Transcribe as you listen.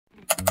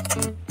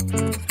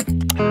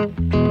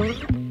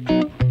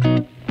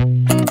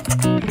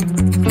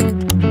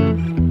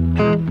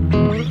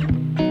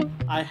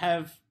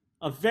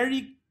a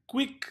very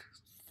quick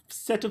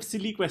set of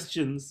silly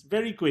questions,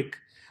 very quick,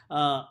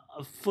 uh,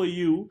 for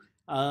you,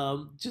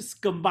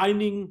 just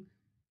combining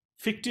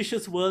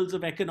fictitious worlds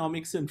of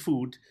economics and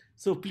food.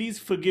 So please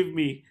forgive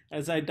me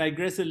as I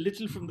digress a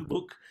little from the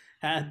book,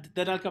 and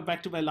then I'll come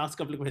back to my last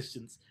couple of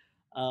questions.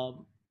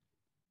 Um,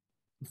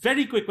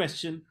 Very quick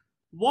question.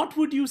 What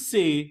would you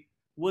say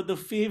were the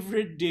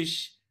favorite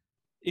dish,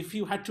 if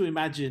you had to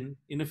imagine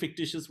in a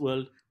fictitious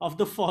world, of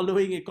the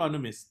following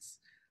economists?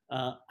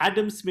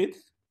 Adam Smith.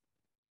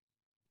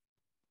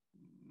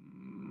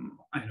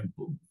 I don't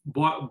know,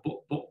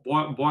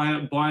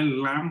 boiled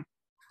lamb.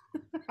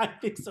 I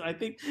think so. I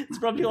think it's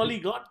probably all he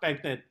got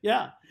back then.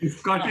 Yeah.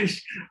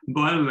 Scottish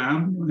boiled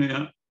lamb.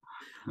 Yeah.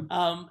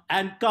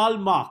 And Karl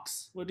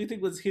Marx. What do you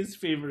think was his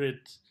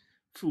favorite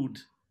food?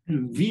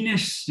 Wiener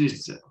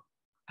Schnitzel.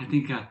 I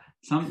think I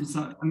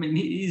mean,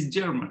 he's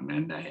German,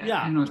 and I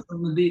Yeah. know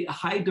some of the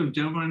height of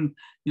German,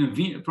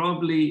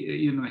 probably,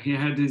 he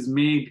had his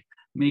maid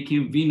make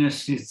him Wiener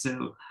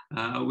Schnitzel,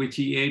 which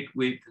he ate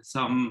with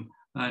some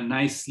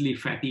nicely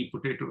fatty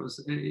potatoes,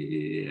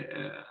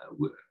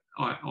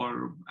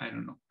 or I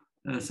don't know,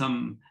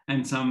 some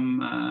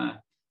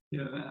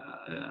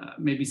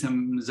maybe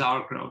some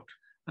sauerkraut.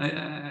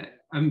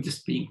 I'm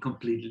just being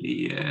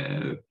completely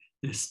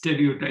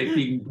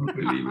stereotyping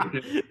brutally.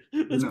 But,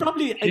 It's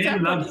probably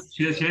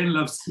Cheyenne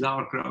loves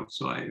sauerkraut,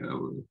 so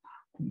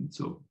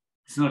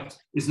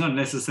it's not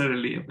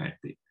necessarily a bad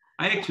thing.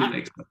 I actually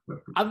like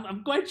sauerkraut.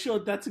 I'm quite sure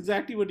that's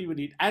exactly what you would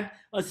eat. And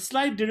a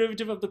slight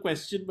derivative of the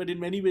question, but in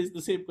many ways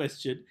the same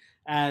question.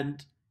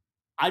 And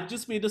I've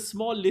just made a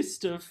small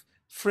list of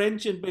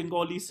French and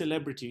Bengali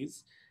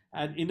celebrities.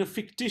 And in a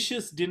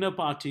fictitious dinner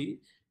party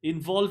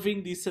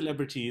involving these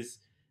celebrities,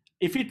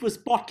 if it was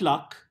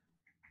potluck,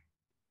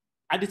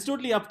 and it's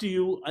totally up to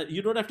you,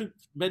 you don't have to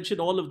mention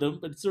all of them,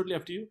 but it's totally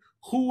up to you,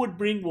 who would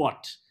bring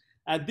what?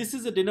 And this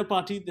is a dinner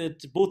party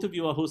that both of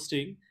you are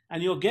hosting,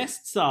 and your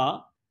guests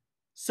are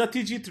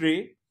Satyajit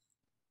Ray,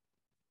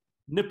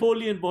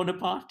 Napoleon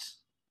Bonaparte,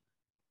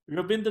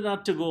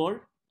 Rabindranath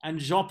Tagore, and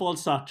Jean-Paul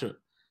Sartre.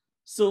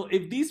 So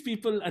if these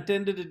people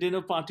attended a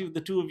dinner party with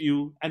the two of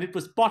you and it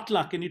was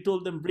potluck and you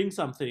told them bring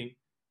something,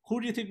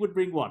 who do you think would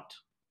bring what?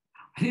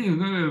 I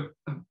think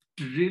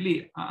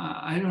really,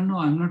 I don't know.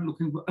 I'm not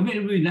looking for. I mean,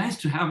 it would be nice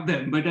to have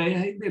them, but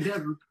I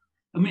they're.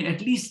 I mean,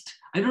 at least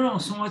I don't know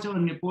so much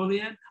about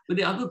Napoleon, but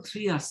the other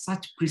three are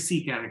such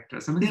prissy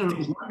characters. I mean, they're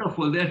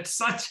wonderful. They're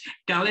such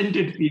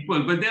talented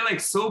people, but they're like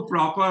so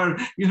proper.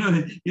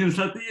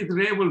 Satyajit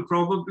Ray will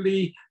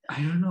probably,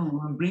 I don't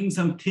know, bring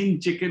some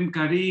thin chicken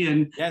curry,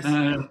 and Yes.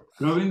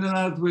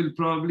 Rabindranath will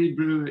probably,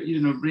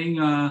 bring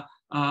a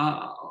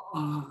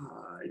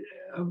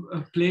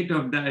plate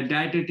of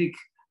dietetic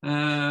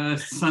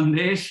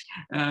sandesh,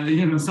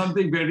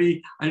 something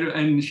very.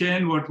 And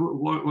Cheyenne, what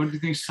do you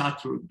think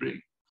Sartre would bring?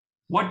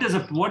 What does a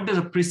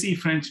prissy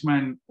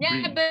Frenchman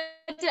bring? Yeah, but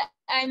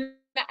I'm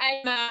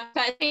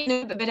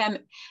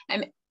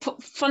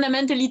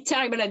fundamentally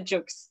terrible at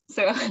jokes,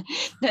 so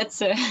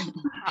that's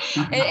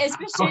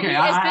especially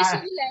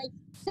like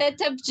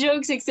setup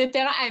jokes,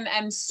 etc.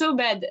 I'm so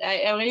bad.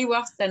 I'm really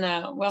worse than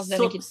a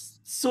kid.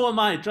 So am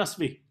I. Trust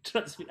me.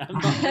 I'm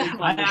not very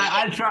fond of it.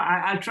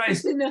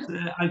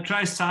 I'll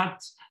try. Sat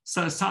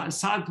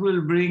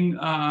will bring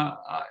a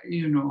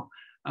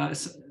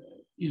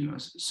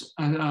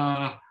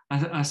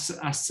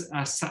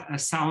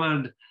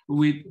salad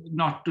with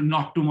not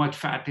too much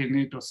fat in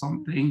it or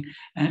something.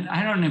 And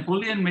I don't know,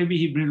 Napoleon, maybe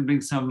he will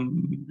bring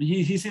some.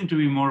 He seemed to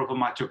be more of a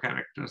macho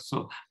character,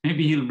 so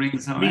maybe he'll bring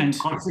some. Meat. And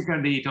Corsica,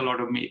 they eat a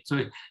lot of meat,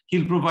 so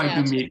he'll provide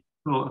the meat.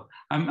 So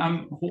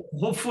I'm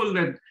hopeful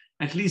that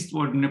at least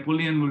what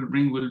Napoleon will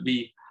bring will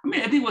be. I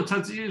mean, I think what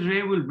Satyajit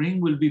Ray will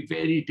bring will be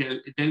very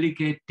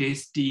delicate,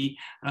 tasty,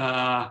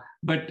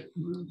 but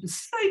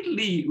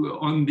slightly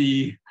on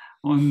the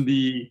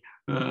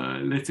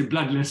let's say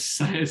bloodless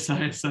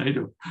side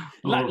of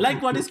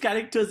like what his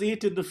characters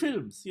ate in the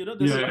films.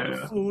 There's a lot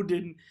of food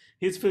in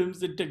his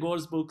films, in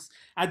Tagore's books.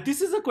 And this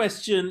is a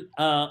question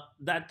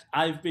that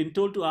I've been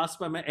told to ask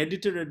by my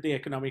editor at the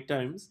Economic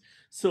Times.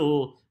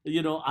 So,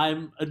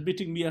 I'm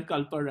admitting mea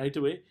culpa right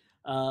away.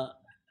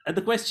 And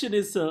the question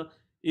is,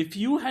 if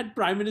you had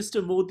Prime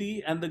Minister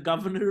Modi and the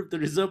Governor of the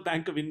Reserve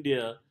Bank of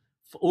India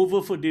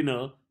over for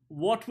dinner,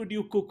 what would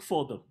you cook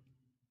for them?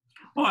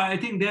 Oh, I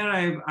think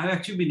I've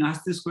actually been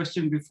asked this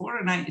question before,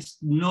 and I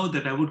know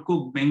that I would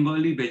cook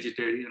Bengali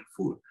vegetarian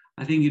food.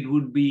 I think it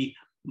would be,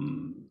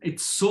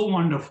 it's so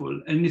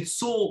wonderful, and it's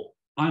so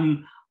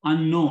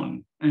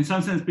unknown. In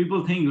some sense,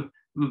 people think,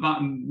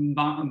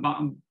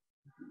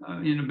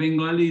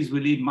 Bengalis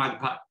will eat mag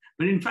bhat.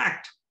 But in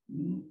fact,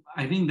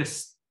 I think the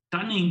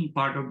stunning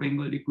part of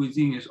Bengali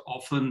cuisine is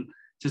often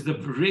just the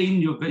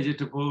range of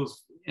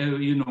vegetables.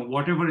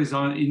 Whatever is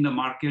in the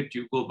market,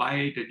 you go buy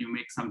it and you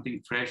make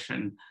something fresh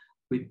and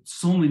with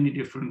so many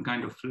different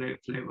kind of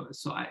flavors.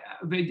 So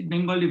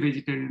Bengali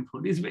vegetarian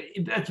food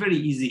that's very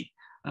easy.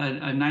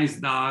 A nice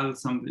dal,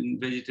 something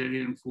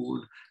vegetarian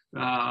food.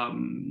 I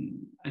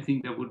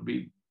think that would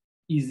be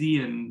easy,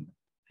 and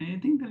I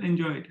think they'll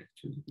enjoy it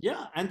actually.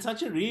 Yeah, and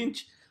such a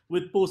range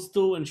with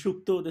posto and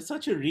shukto. There's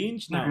such a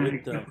range now.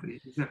 Exactly.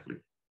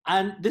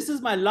 And this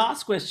is my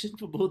last question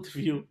for both of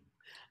you.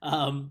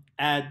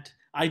 And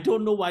I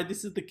don't know why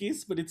this is the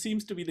case, but it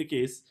seems to be the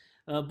case.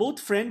 Both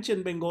French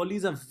and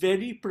Bengalis are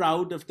very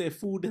proud of their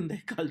food and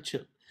their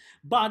culture,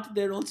 but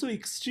they're also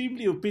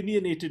extremely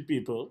opinionated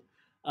people,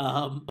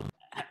 um,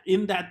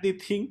 in that they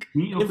think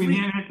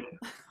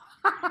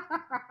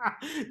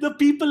the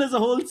people as a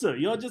whole, sir.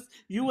 You're just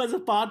you as a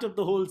part of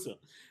the whole, sir.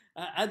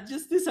 And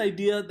just this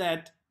idea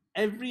that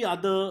every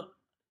other,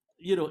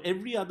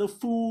 every other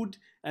food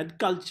and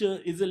culture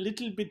is a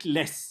little bit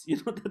less,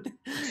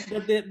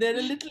 that they're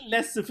a little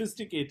less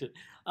sophisticated.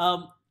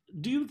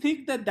 Do you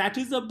think that that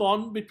is a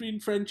bond between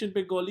French and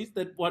Bengalis,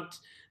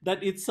 that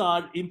it's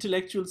our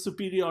intellectual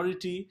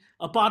superiority,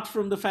 apart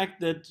from the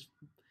fact that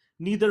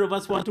neither of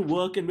us want to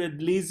work and we're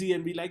lazy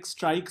and we like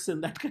strikes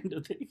and that kind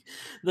of thing?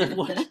 That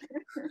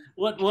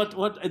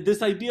what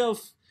this idea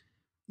of,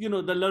 the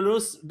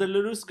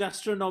Larousse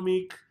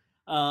Gastronomique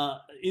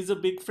is a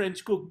big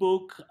French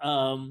cookbook.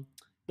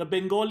 The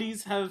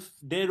Bengalis have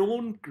their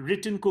own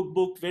written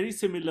cookbook, very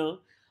similar.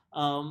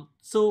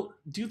 So,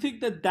 do you think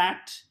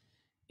that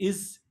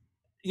is,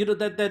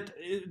 that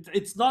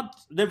it's not?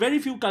 There are very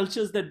few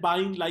cultures that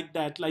bind like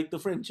that, like the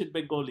French and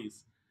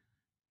Bengalis.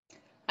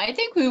 I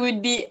think we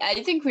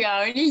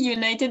are really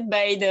united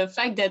by the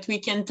fact that we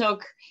can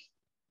talk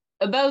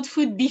about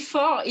food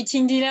before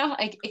eating dinner,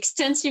 like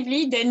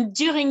extensively, then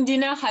during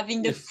dinner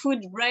having the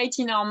food right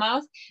in our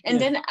mouth, and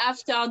then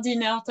after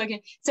dinner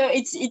talking. So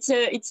it's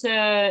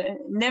a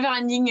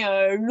never-ending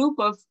loop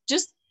of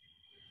just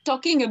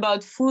talking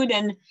about food,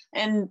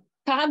 and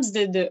perhaps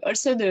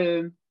also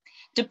the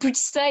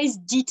precise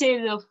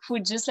detail of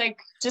food, just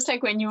like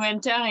when you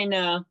enter in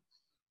a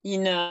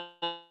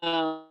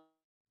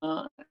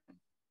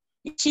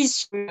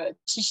cheese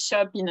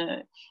shop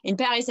in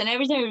Paris, and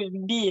every time it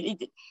would be.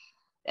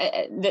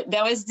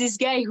 There was this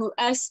guy who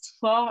asked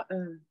for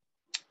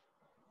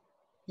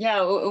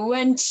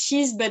one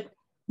cheese, but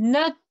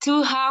not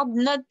too hard,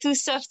 not too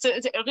soft. So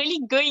really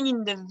going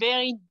in the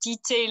very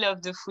detail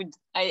of the food.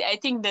 I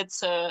think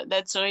that's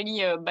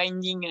really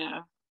binding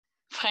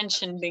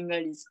French and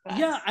Bengalis.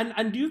 Perhaps. Yeah,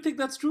 and do you think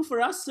that's true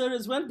for us, sir,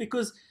 as well?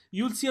 Because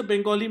you'll see a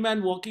Bengali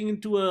man walking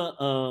into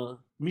a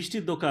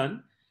Mishti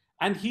Dokan,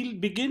 and he'll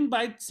begin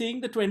by saying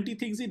the 20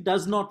 things he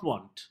does not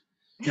want.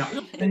 Yeah,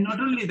 and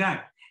not only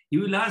that, he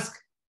will ask,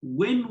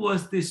 when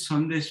was this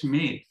sandesh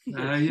made? Is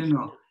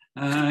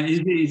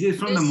it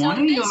from the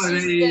morning, or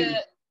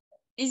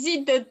is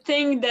it the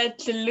thing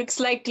that looks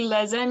like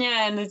lasagna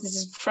and it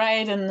is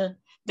fried, and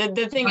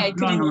the thing I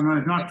couldn't? No,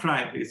 it's not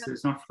fried.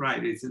 It's not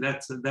fried.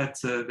 That's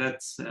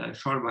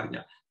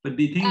shorbaja. But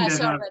the thing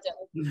that are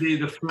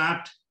the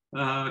flat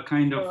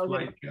kind of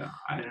like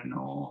I don't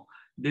know.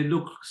 They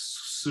look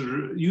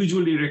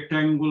usually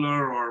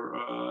rectangular or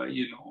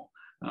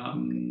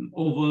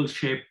oval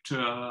shaped.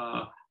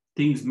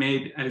 Things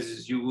made,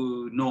 as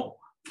you know,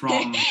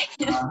 from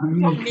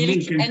milk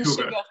and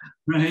sugar.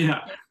 Yeah,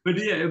 but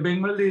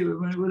Bengali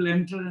will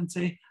enter and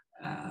say,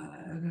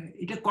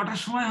 "Ita kota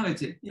shomoy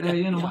hoyeche."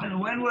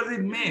 When was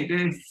it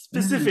made?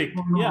 Specific.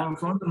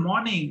 From the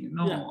morning.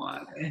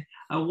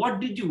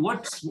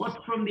 What's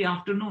from the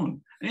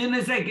afternoon? And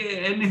it's like,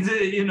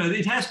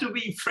 it has to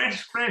be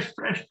fresh.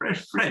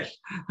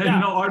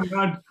 Yeah.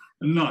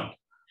 Not.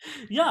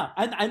 Yeah,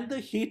 and the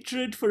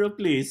hatred for a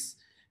place,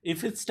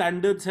 if its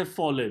standards have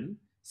fallen,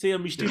 say a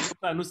Mishti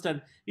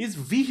Dokan is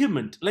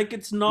vehement. Like,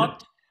 it's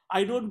not,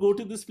 I don't go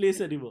to this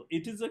place anymore.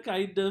 It is a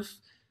kind of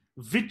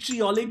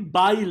vitriolic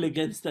bile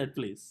against that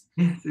place.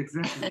 Yes,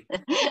 exactly.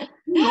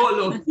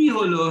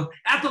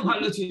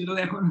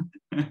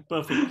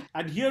 Perfect.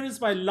 And here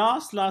is my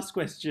last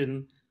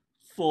question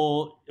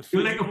for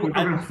You're like a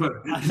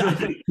photographer.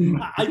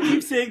 I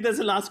keep saying there's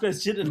a last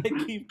question and I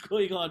keep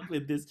going on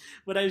with this,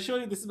 but I assure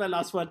you this is my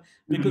last one,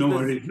 because no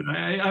worries.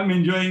 I'm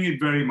enjoying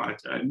it very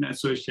much, and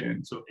so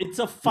Cheyenne. So it's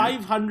a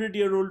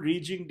 500-year-old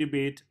raging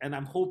debate, and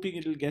I'm hoping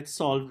it'll get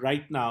solved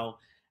right now,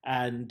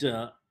 and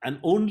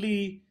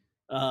only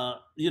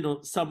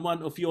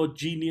someone of your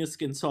genius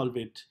can solve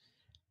it.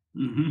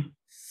 Mm-hmm.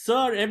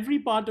 Sir, every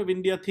part of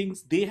India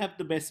thinks they have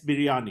the best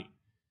biryani.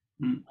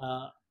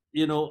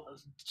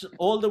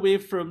 All the way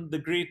from the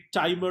great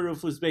timer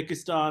of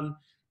Uzbekistan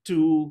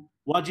to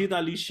Wajid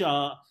Ali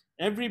Shah,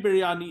 every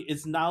biryani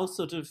is now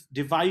sort of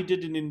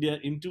divided in India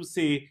into,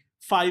 say,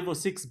 5 or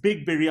 6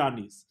 big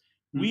biryanis.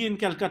 We in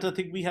Calcutta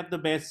think we have the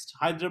best.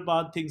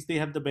 Hyderabad thinks they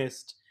have the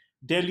best.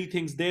 Delhi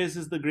thinks theirs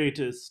is the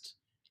greatest.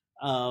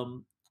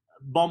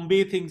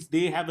 Bombay thinks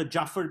they have a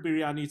Jafar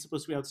biryani, it's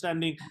supposed to be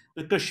outstanding.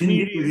 The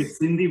Kashmiris,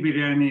 Sindhi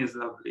biryani is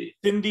lovely.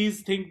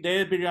 Sindhis think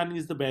their biryani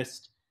is the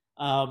best.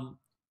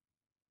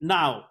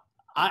 Now,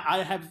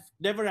 I have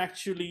never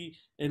actually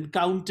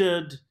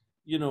encountered,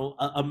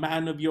 a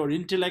man of your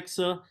intellect,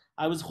 sir.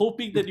 I was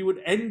hoping that you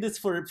would end this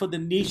for the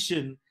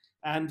nation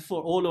and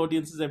for all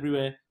audiences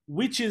everywhere.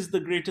 Which is the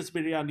greatest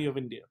biryani of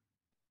India?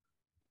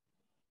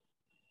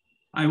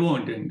 I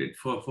won't end it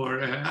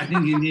I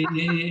think it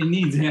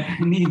needs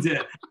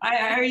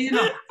you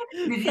know,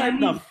 Fair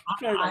enough.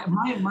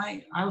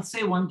 I'll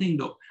say one thing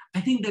though. I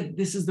think that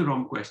this is the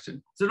wrong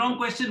question. It's the wrong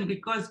question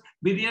because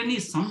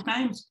biryani,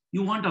 sometimes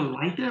you want a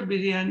lighter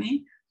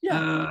biryani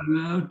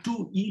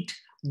to eat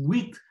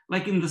with,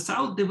 like in the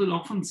South, they will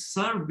often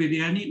serve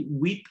biryani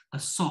with a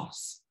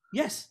sauce.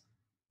 Yes.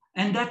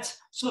 And that's,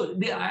 so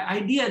the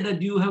idea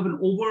that you have an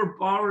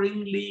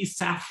overpoweringly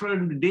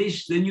saffron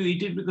dish, then you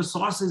eat it because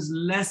sauce is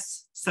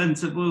less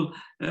sensible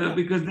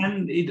because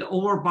then it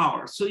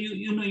overpowers. So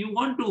you know, you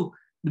want to,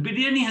 the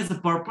biryani has a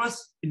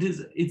purpose.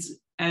 It's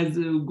as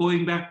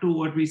going back to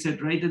what we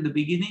said right at the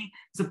beginning,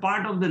 it's a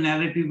part of the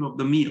narrative of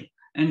the meal.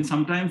 And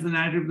sometimes the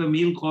narrative of the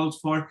meal calls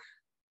for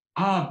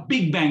a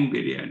big bang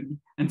biryani,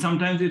 and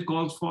sometimes it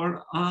calls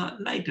for a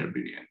lighter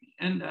biryani.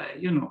 And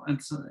you know,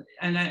 and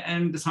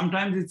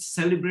sometimes it's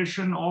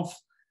celebration of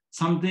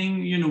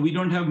something. You know, we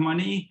don't have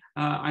money.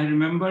 I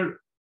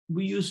remember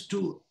we used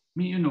to,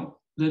 you know,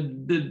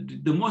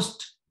 the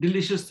most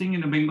delicious thing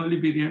in a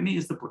Bengali biryani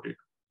is the potato.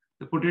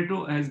 The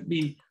potato has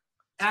been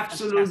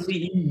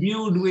absolutely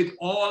imbued with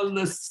all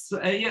this.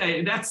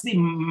 That's the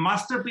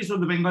masterpiece of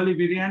the Bengali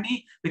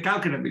biryani. The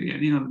Calcutta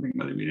biryani, not the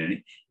Bengali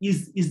biryani,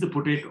 is the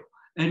potato.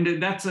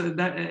 And that's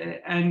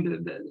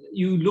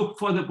you look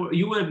for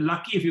you were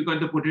lucky if you got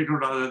the potato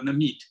rather than the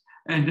meat.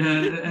 And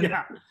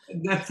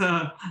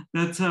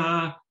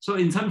so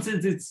in some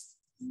sense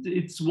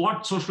it's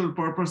what social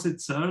purpose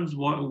it serves.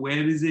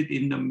 Where is it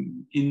in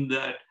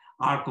the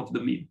arc of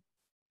the meal?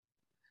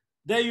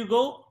 There you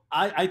go.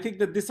 I think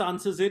that this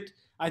answers it.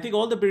 I think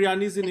all the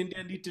biryanis in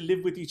India need to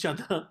live with each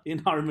other in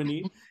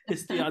harmony,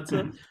 is the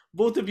answer.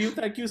 Both of you,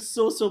 thank you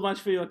so much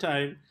for your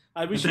time.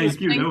 I wish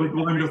Thank you. That was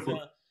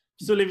wonderful.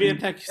 So Olivier,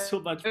 thank you so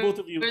much. Both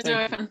of you.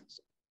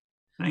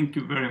 Thank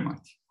you very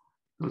much.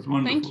 It was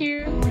wonderful. Thank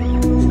you.